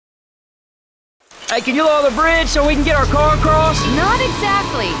Hey, can you lower the bridge so we can get our car across? Not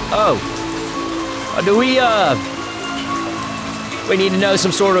exactly. Oh. Do we need to know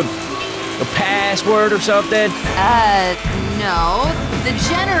some sort of a password or something? No. The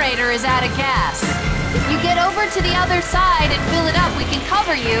generator is out of gas. If you get over to the other side and fill it up, we can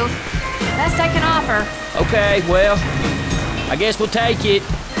cover you. Best I can offer. Okay, well, I guess we'll take it.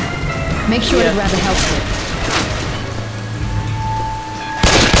 Make sure to grab a health kit.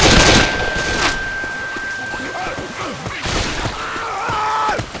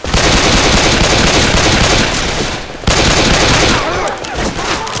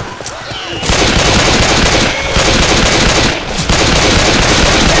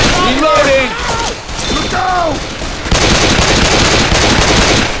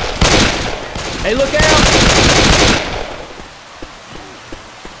 Hey, look out!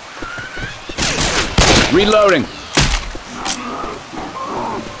 Reloading.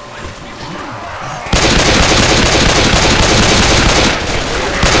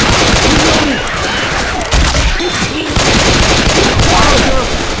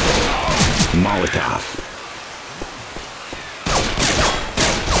 Molotov.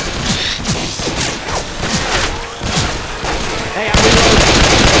 Hey, I'm reloading.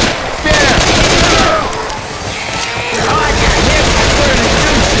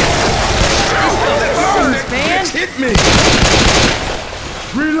 Hit me!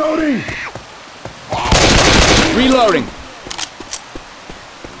 Reloading! Reloading!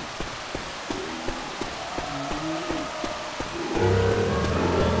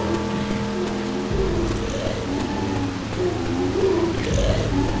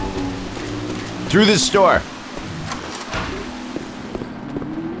 Through this store.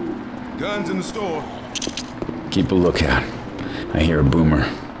 Guns in the store. Keep a lookout. I hear a boomer.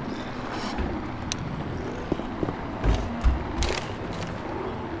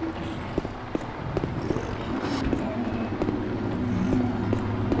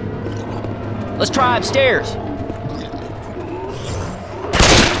 Let's try upstairs.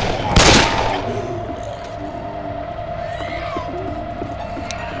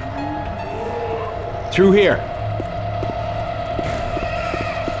 Through here.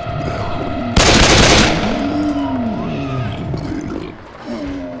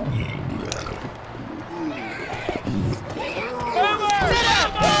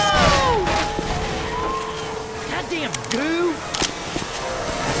 Goddamn goo!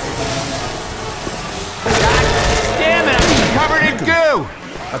 Covered in goo!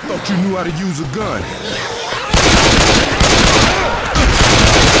 I thought you knew how to use a gun.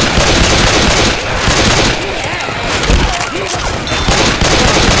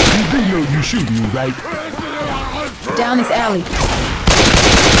 You do know you shooting me, right? Down this alley.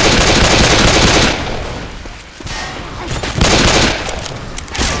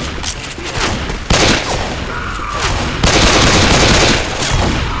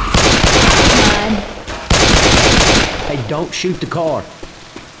 Hey, don't shoot the car.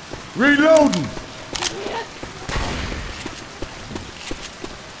 Reloading!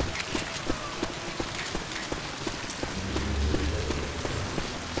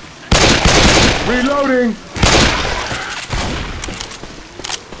 Reloading!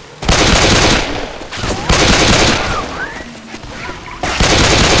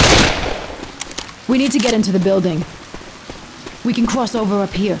 We need to get into the building. We can cross over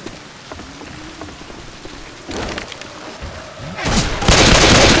up here.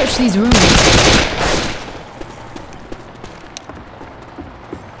 Let's search these rooms.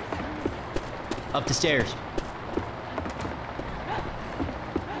 Up the stairs.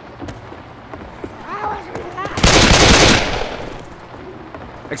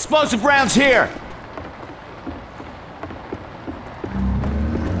 Explosive rounds here!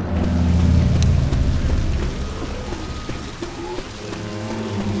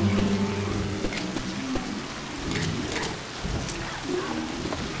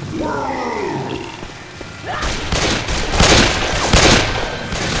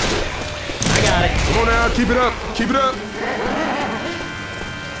 Come on now, keep it up, keep it up.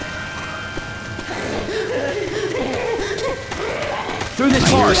 Through this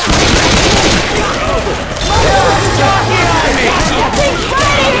part.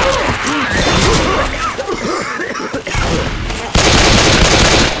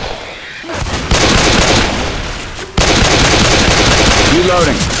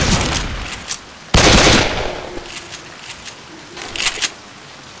 Reloading.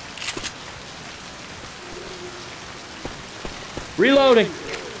 Reloading.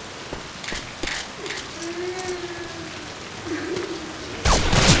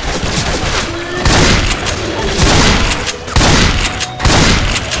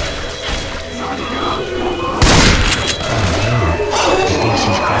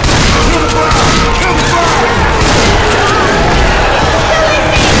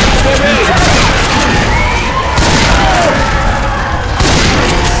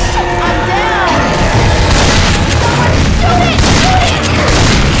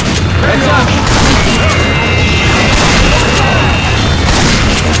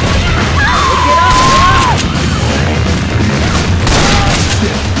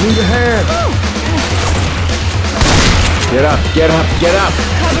 need a hand. Get up, get up, get up!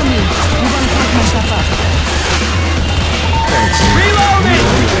 Cover me. I'm gonna pack my stuff up. Reloading!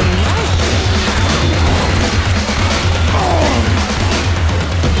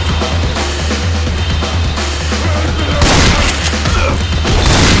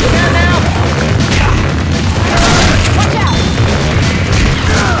 Look out now! Watch out!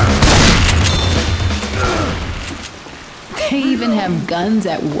 They even have guns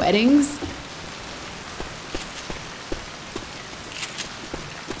at weddings?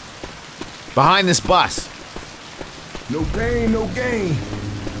 Behind this bus. No pain, no gain.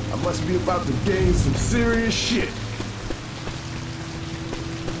 I must be about to gain some serious shit.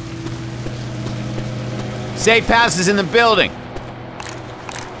 Safe house is in the building.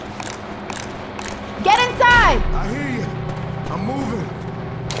 Get inside! I hear you. I'm moving.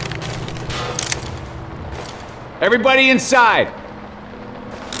 Everybody inside.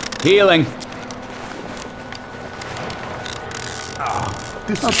 Healing.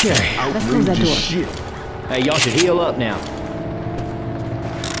 This Okay, is let's close that outrageous door. shit. Hey, y'all should heal up now.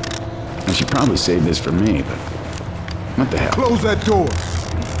 I should probably save this for me, but what the hell? Close that door.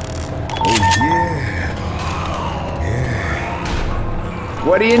 Oh yeah.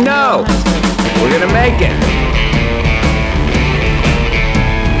 What do you know? We're gonna make it.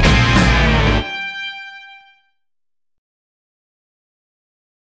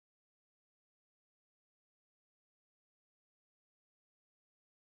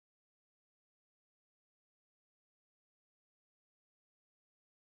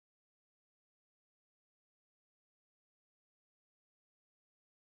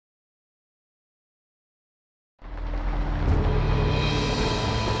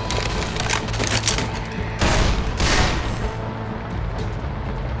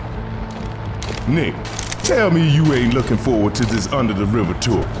 Nick, tell me you ain't looking forward to this Under the River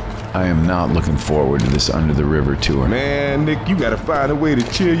tour. I am not looking forward to this Under the River tour. Man, Nick, you gotta find a way to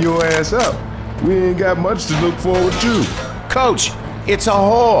cheer your ass up. We ain't got much to look forward to. Coach, it's a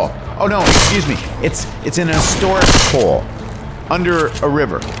hole. Oh no, excuse me. It's an historic hole under a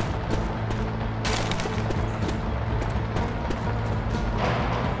river.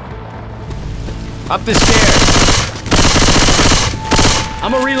 Up the stairs.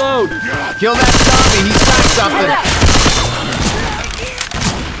 I'm gonna reload. Kill that zombie. He's got something.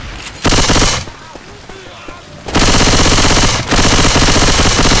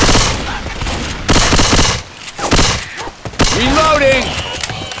 Reloading.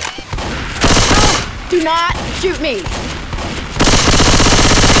 Do not shoot me!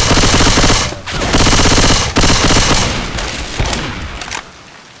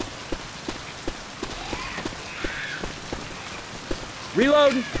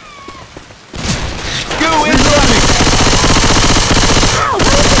 Reload. Go incoming.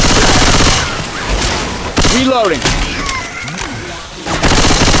 Reloading.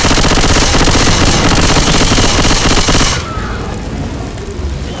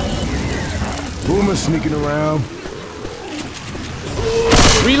 Boomer sneaking around.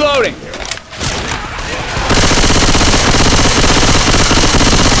 Reloading.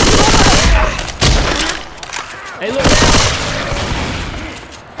 Hey, look out!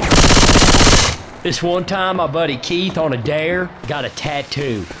 This one time, my buddy Keith on a dare got a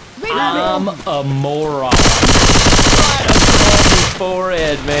tattoo. I'm a moron. Right across his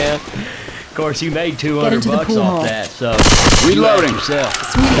forehead, man. Of course, you made 200 bucks pool off hall. that, so Reloading. you ask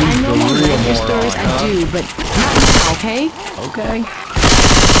yourself. Sweetie, I know the you real like your moron, stories, huh? I do, but not now, okay?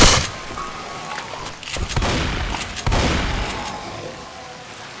 Okay.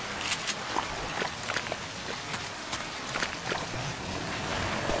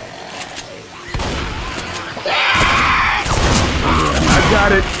 I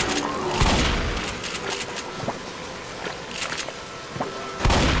got it.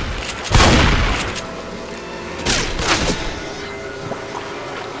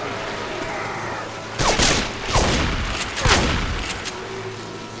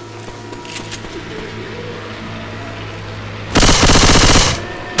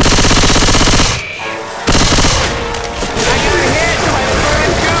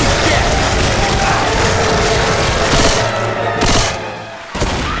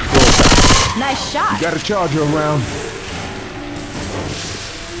 Nice shot. Got a charger around.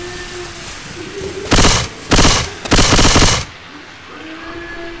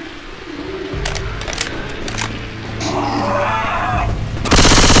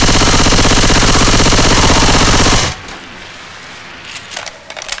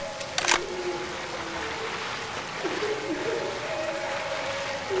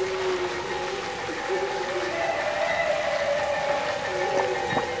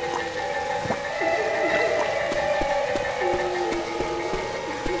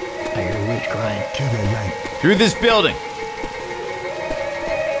 Kill that light. Through this building.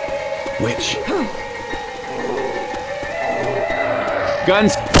 Which?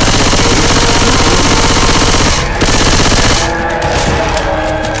 Guns.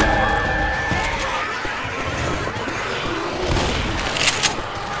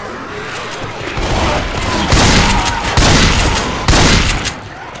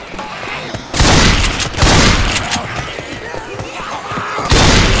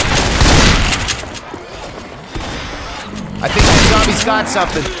 I think that zombie's got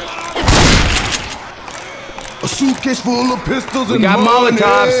something. A suitcase full of pistols We and got money.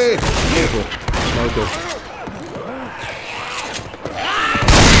 Molotovs.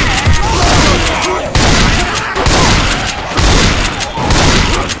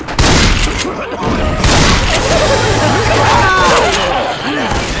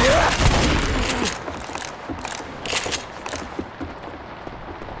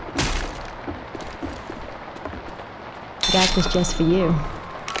 Got this just for you.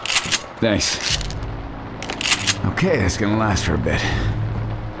 Thanks. Okay, that's gonna last for a bit.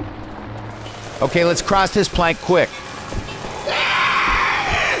 Okay, let's cross this plank quick.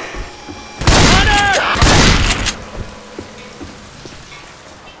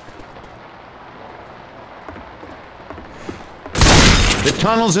 The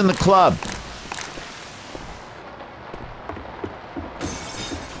tunnel's in the club.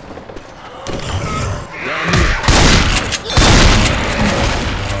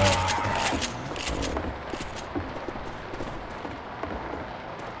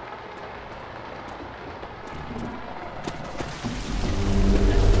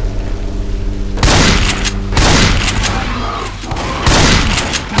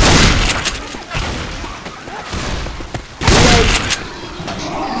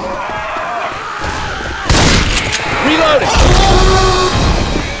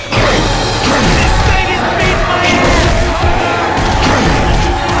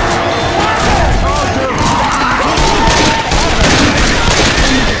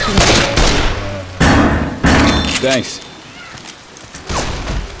 Thanks.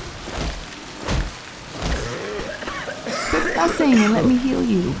 Stop saying and let me heal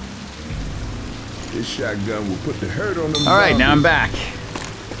you. This shotgun will put the hurt on them. All right, now I'm back.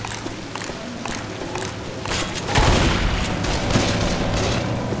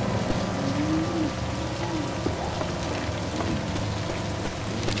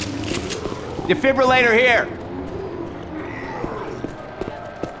 Defibrillator here.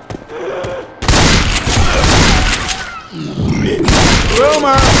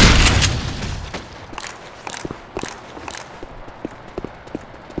 Boomer!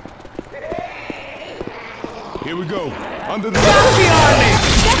 Here we go. Under the...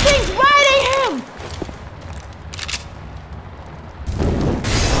 That thing's right at him!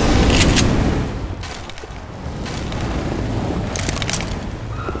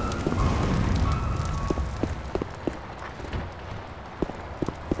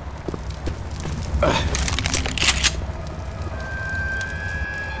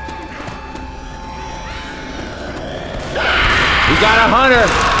 We got a hunter.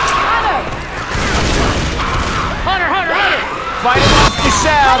 Hunter! Fight him off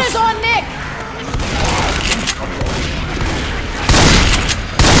yourselves. Hunter's on Nick!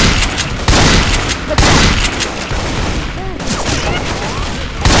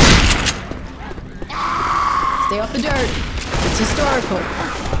 Stay off the dirt. It's historical.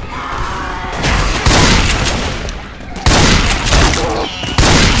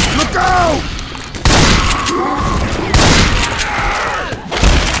 Look out!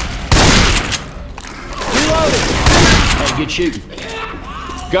 Hey, good shooting.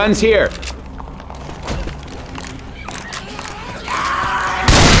 Guns here.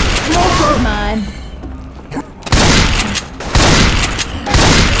 Mine.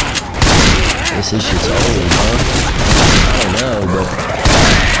 This shit's old, huh? I don't know, but...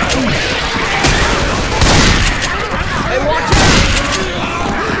 Hey, watch out!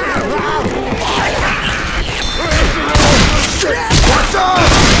 Watch out!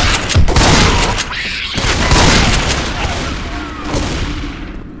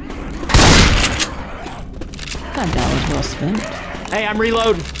 $5 well spent. Hey, I'm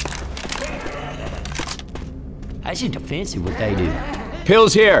reloading. That's just offensive what they do.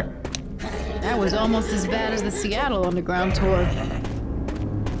 Pills here. That was almost as bad as the Seattle Underground tour.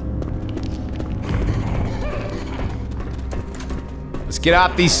 Let's get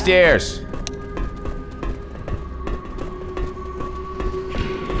up these stairs.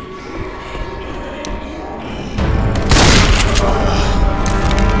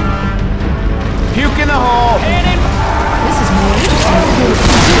 Puke in the hole. This is more interesting.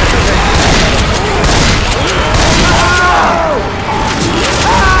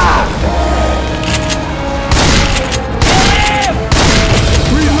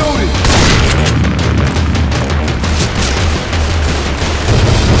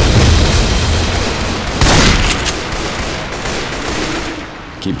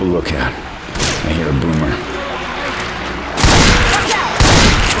 Keep a lookout. I hear a boomer. Watch out!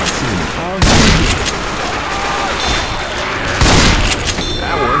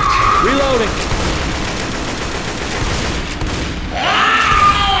 That worked. Reloading.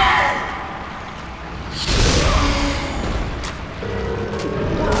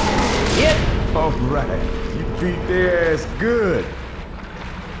 Hit. All right. You beat their ass good.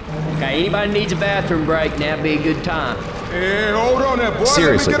 Okay, anybody needs a bathroom break, now'd be a good time. Hey, hold on there, boy.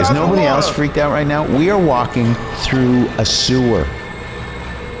 Seriously, is nobody else freaked out right now? We are walking through a sewer.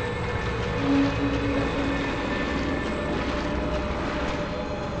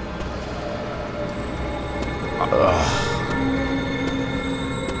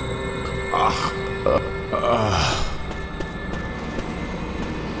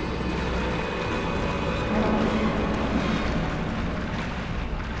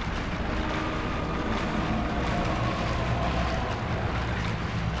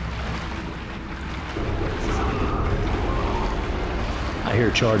 I hear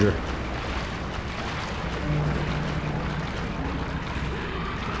a charger.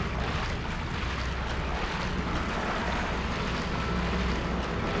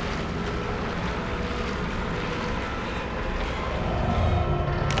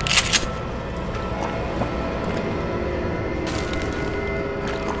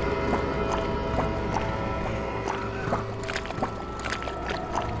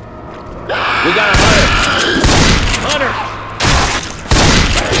 We got a hunter! Hunter!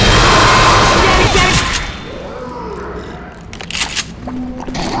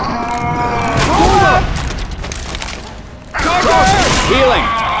 Healing!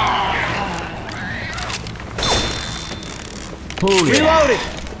 Reloading!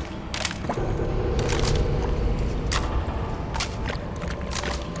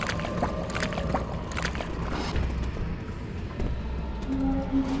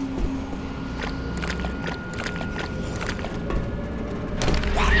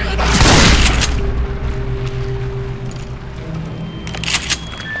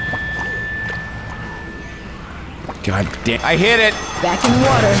 God damn. I hit it! Back in the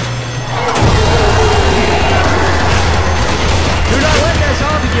water. Do not let that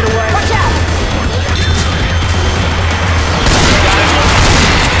zombie get away! Watch out!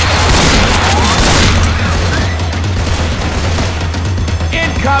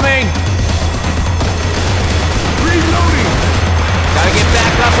 Incoming! Reloading! Gotta get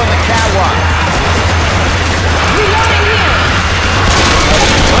back up on the catwalk. Reloading here!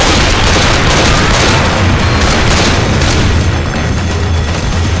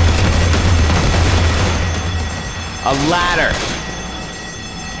 A ladder.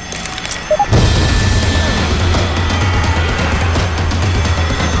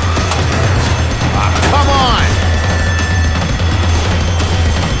 Come on!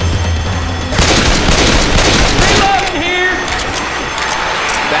 Reloading here!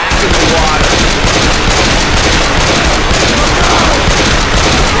 Back in the water.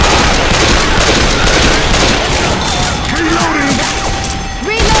 Reloading!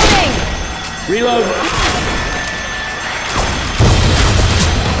 Reloading! Reload!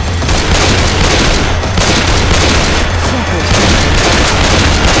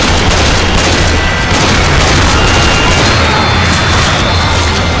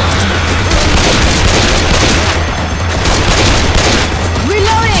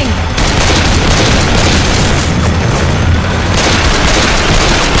 Reloading!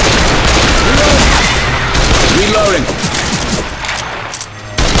 Reloading.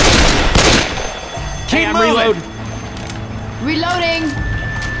 Hey, I'm reloading. Reloading!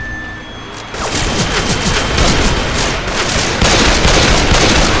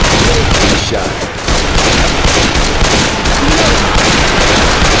 Nice shot.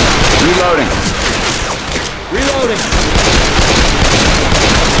 Reloading. Reloading!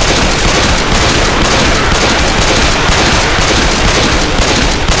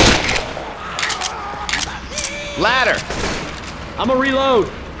 Ladder. I'm a reload!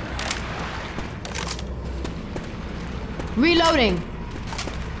 Reloading!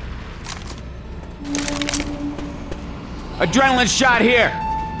 Adrenaline shot here.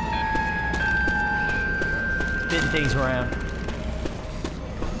 Spitting things around.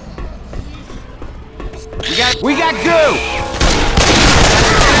 We got goo.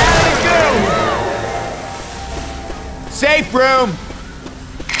 Safe room.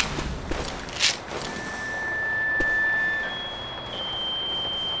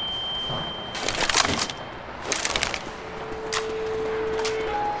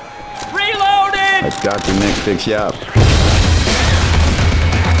 Reloading! Let Dr. Nick fix you up.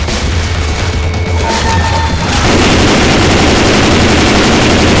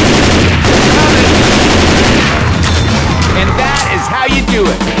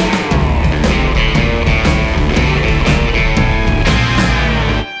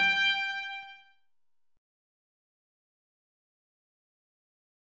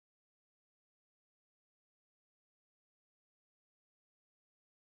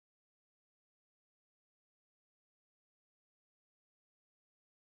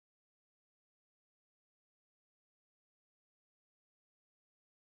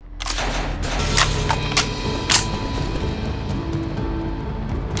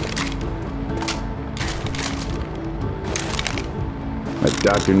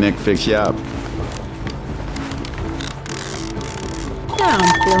 Dr. Nick fix you up? Now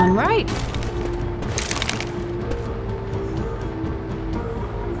I'm feeling right.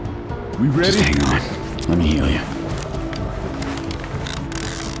 We ready? Just hang on. Let me heal you.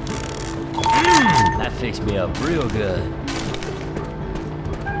 That fixed me up real good.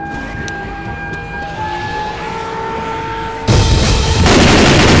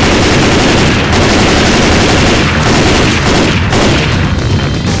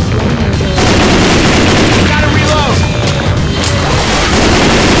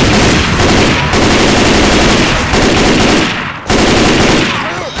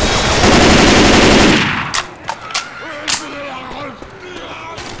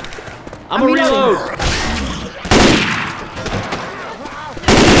 I'm a reload.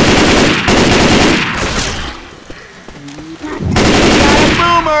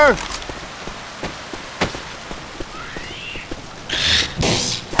 Boomer!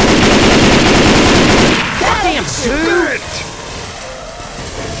 Damn, dude.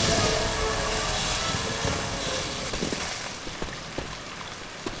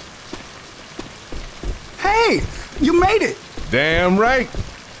 Hey, you made it. Damn right.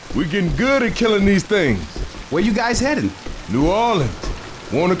 We're getting good at killing these things. Where you guys heading? New Orleans.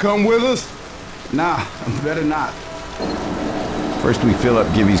 Wanna come with us? Nah, better not. First we fill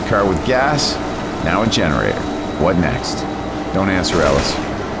up Gibby's car with gas, now a generator. What next? Don't answer, Ellis.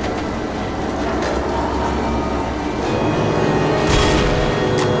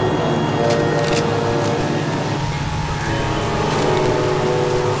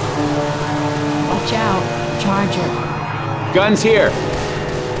 Watch out. Charger. Guns here.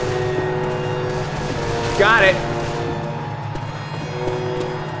 Got it.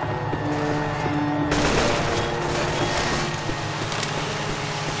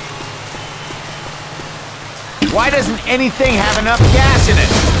 Why doesn't anything have enough gas in it?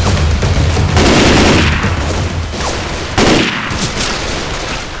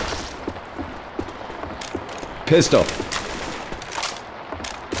 Pistol.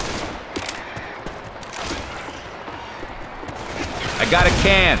 I got a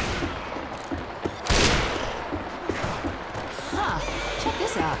can. Check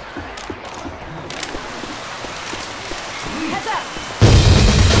this out. Heads up!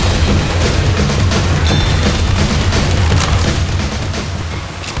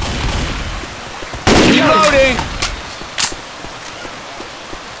 Reloading!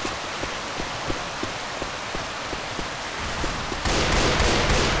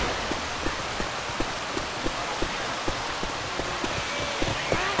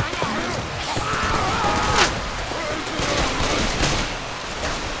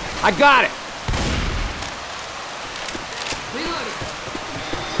 I got it!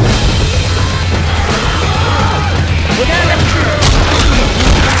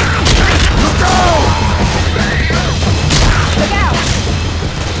 Look out!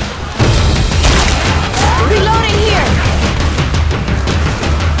 Reloading here!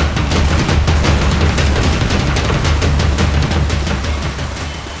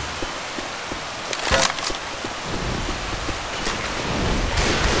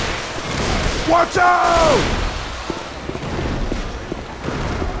 Watch out!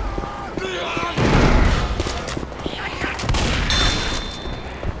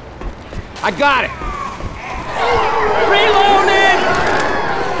 I got it! Reloading!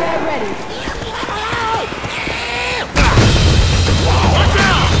 Get ready. Watch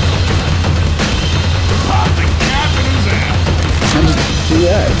out! Pop the cap in his ass! Do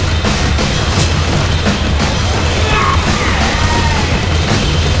that.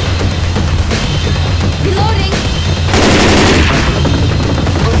 Reloading!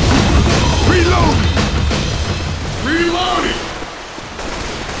 Reload! Reloading!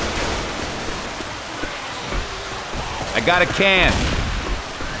 I got a can.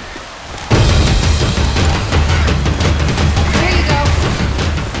 Here you go.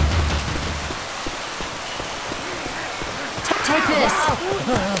 Take this.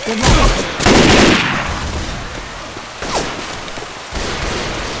 Good luck.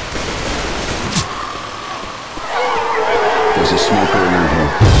 There's a smoker around here.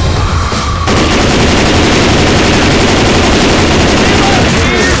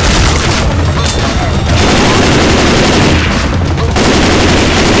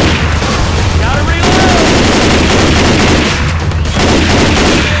 Gotta reload!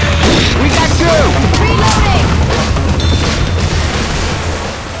 We got two! Reloading!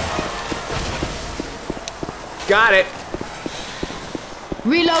 Got it.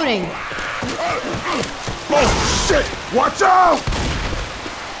 Reloading. Oh, shit! Watch out!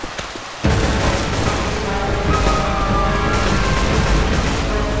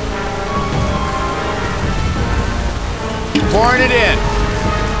 pouring it in.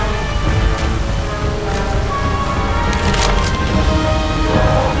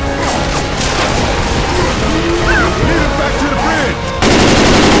 Lead him back to the bridge.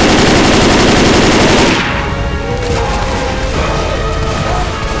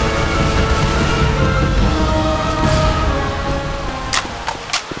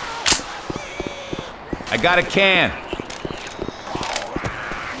 I got a can.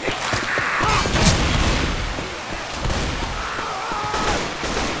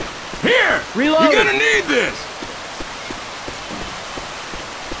 Here! Reload You're it. gonna need this!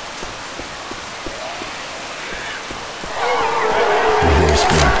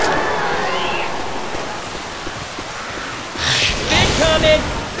 Incoming!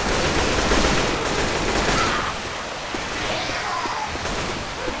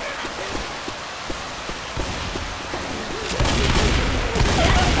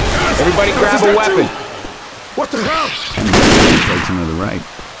 Everybody grab a weapon. What the hell? Takes him to the right.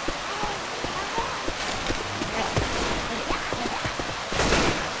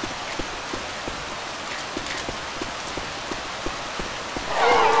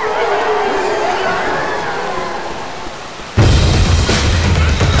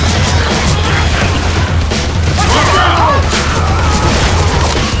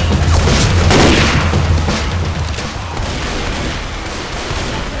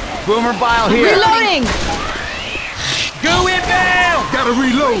 Boomer Bile here. Reloading! Go inbound! Gotta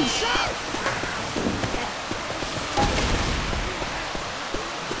reload.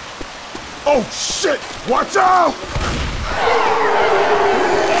 Oh shit! Watch out!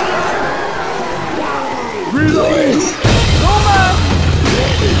 Reload!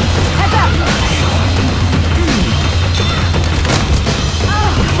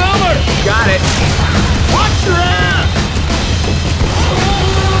 Boomer! Got it. Watch your ass!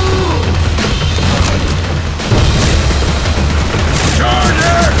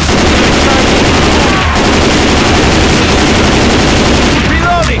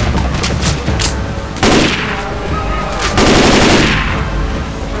 Reloading.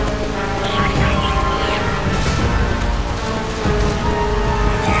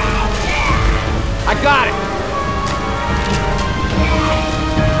 I got it.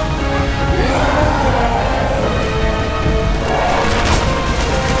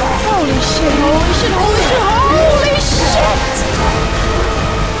 Holy shit, holy shit, holy shit, holy shit!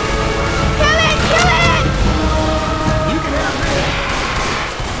 Kill it, kill it!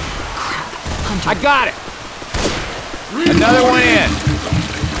 I got it. Another one in.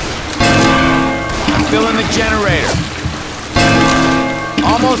 I'm filling the generator.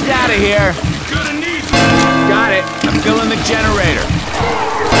 Almost out of here. Gonna need Got it. I'm filling the generator.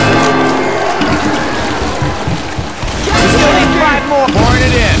 Still need 5 more. Pouring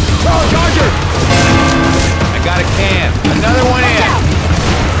it in. Charger! I got a can. Another one in.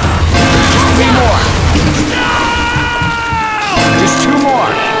 Just 3 more. Just 2 more.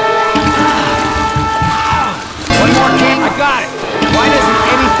 One more can. I got it. Why doesn't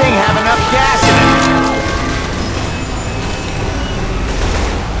anything have enough gas in it?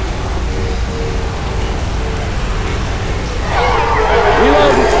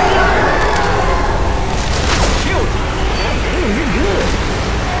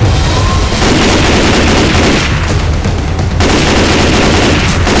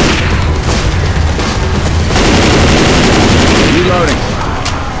 Reloading.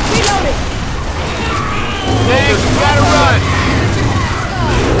 Thanks, gotta run.